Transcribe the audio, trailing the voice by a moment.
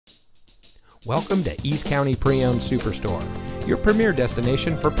Welcome to East County Pre-Owned Superstore, your premier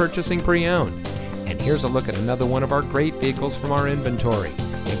destination for purchasing pre-owned. And here's a look at another one of our great vehicles from our inventory.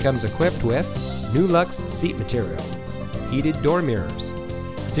 It comes equipped with new Lux seat material, heated door mirrors,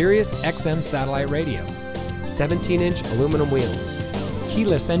 Sirius XM satellite radio, 17-inch aluminum wheels,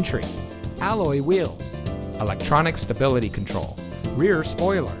 keyless entry, alloy wheels, electronic stability control, rear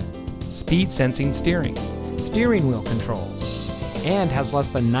spoiler, speed sensing steering wheel controls, and has less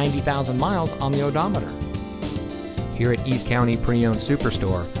than 90,000 miles on the odometer. Here at East County Pre-Owned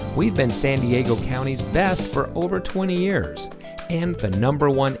Superstore, we've been San Diego County's best for over 20 years and the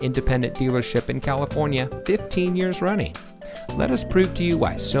 #1 independent dealership in California 15 years running. Let us prove to you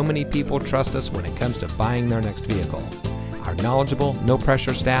why so many people trust us when it comes to buying their next vehicle. Our knowledgeable,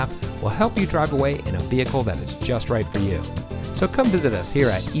 no-pressure staff will help you drive away in a vehicle that is just right for you. So come visit us here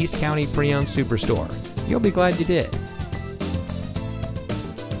at East County Pre-Owned Superstore. You'll be glad you did.